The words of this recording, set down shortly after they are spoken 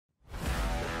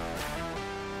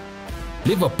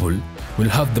Liverpool will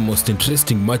have the most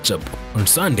interesting matchup on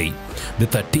Sunday, the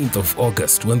 13th of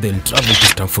August, when they'll travel to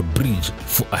Stamford Bridge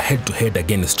for a head-to-head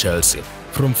against Chelsea.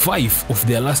 From 5 of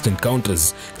their last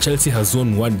encounters, Chelsea has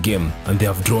won 1 game and they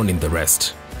have drawn in the rest.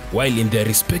 While in their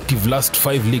respective last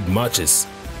 5 league matches,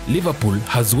 Liverpool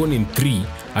has won in 3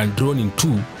 and drawn in 2,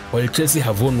 while Chelsea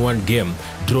have won 1 game,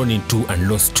 drawn in 2 and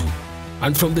lost 2.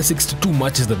 And from the 62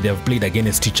 matches that they have played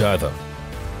against each other,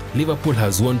 Liverpool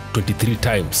has won 23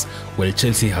 times, while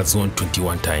Chelsea has won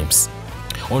 21 times.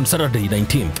 On Saturday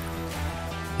 19th,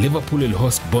 Liverpool will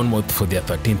host Bournemouth for their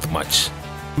 13th match.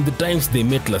 In the times they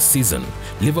met last season,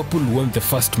 Liverpool won the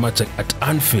first match at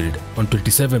Anfield on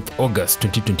 27th August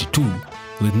 2022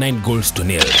 with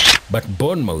 9-0. But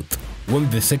Bournemouth won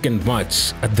the second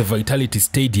match at the Vitality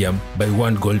Stadium by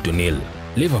 1-0.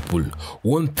 Liverpool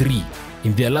won 3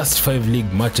 in their last 5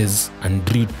 league matches and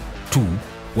drew 2,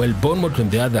 while Bournemouth on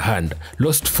the other hand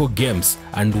lost 4 games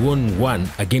and won 1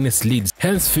 against Leeds,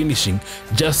 hence finishing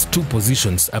just 2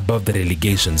 positions above the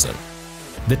relegation zone.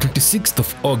 The 26th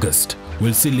of August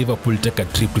will see Liverpool take a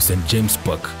trip to St James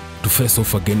Park to face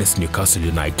off against Newcastle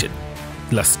United.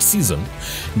 Last season,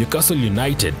 Newcastle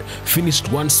United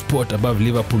finished 1 spot above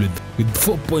Liverpool with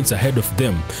 4 points ahead of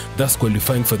them, thus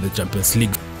qualifying for the Champions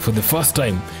League for the first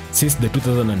time since the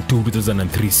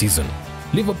 2002-2003 season.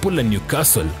 Liverpool and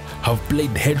Newcastle have played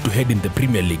head-to-head in the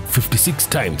Premier League 56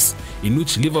 times, in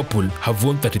which Liverpool have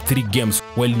won 33 games,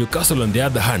 while Newcastle on the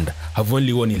other hand have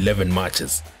only won 11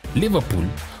 matches. Liverpool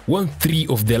won 3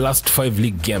 of their last 5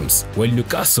 league games, while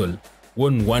Newcastle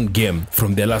won 1 game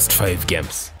from their last 5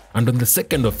 games. And on the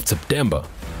 2nd of September,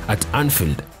 at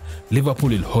Anfield,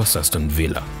 Liverpool will host Aston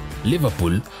Villa.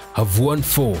 Liverpool have won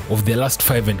 4 of their last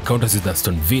 5 encounters with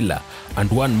Aston Villa, and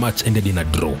 1 match ended in a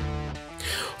draw.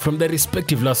 From their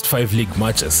respective last 5 league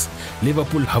matches,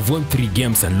 Liverpool have won 3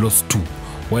 games and lost 2,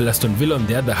 while Aston Villa on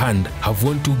the other hand have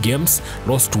won 2 games,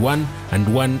 lost 1,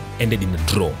 and 1 ended in a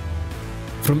draw.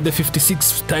 From the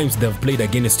 56 times they have played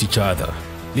against each other,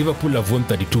 Liverpool have won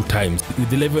 32 times,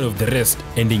 with 11 of the rest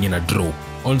ending in a draw.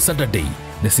 On Saturday,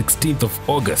 the 16th of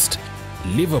August,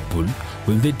 Liverpool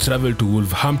will then travel to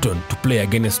Wolverhampton to play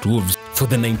against Wolves for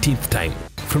the 19th time.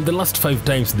 From the last 5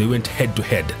 times they went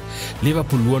head-to-head,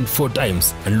 Liverpool won 4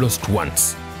 times and lost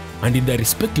once. And in their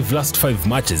respective last 5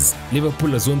 matches,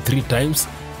 Liverpool has won 3 times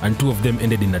and 2 of them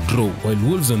ended in a draw, while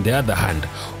Wolves on the other hand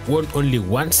won only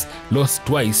once, lost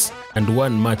twice, and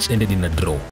 1 match ended in a draw.